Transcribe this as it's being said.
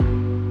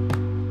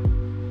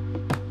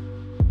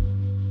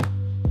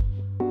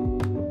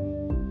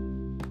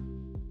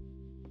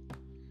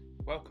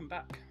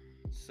back.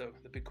 So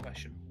the big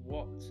question,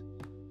 what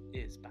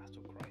is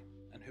Battle Cry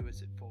and who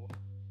is it for?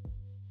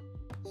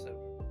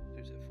 So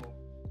who's it for?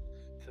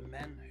 For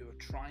men who are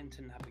trying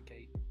to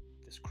navigate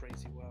this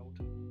crazy world.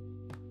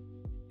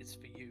 It's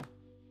for you.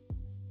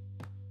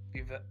 If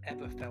you've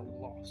ever felt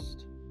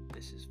lost,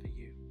 this is for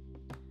you.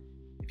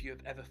 If you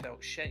have ever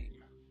felt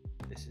shame,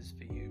 this is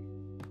for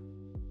you.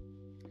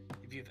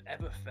 If you've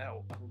ever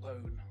felt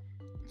alone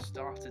and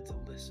started to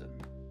listen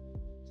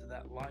to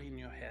that lie in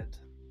your head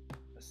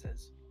that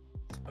says,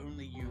 it's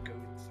only you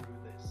going through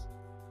this.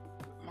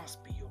 It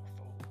must be your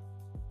fault.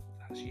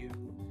 That's you.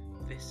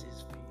 This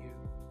is for you.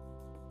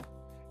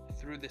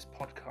 Through this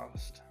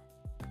podcast,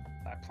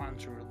 I plan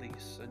to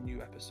release a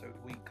new episode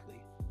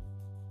weekly.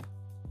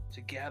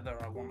 Together,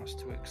 I want us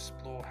to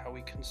explore how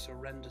we can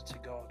surrender to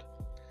God,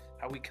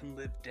 how we can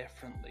live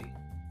differently,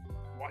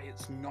 why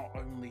it's not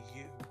only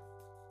you.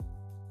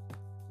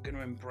 We're going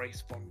to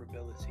embrace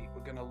vulnerability.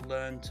 We're going to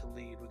learn to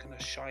lead. We're going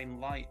to shine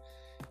light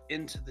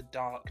into the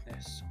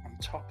darkness on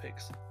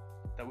topics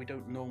that we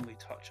don't normally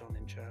touch on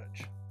in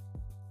church.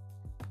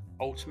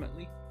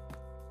 Ultimately,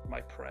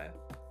 my prayer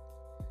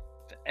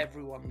for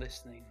everyone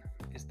listening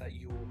is that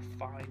you will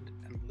find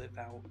and live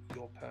out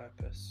your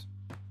purpose.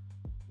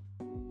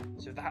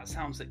 So if that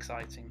sounds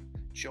exciting,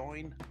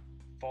 join,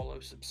 follow,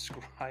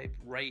 subscribe,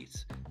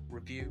 rate,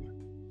 review,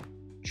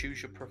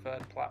 choose your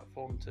preferred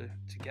platform to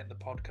get the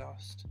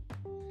podcast.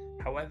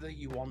 However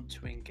you want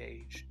to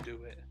engage, do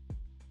it.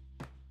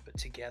 But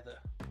together,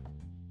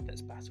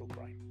 let's battle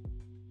crime.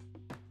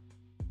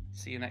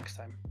 See you next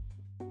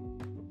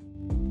time.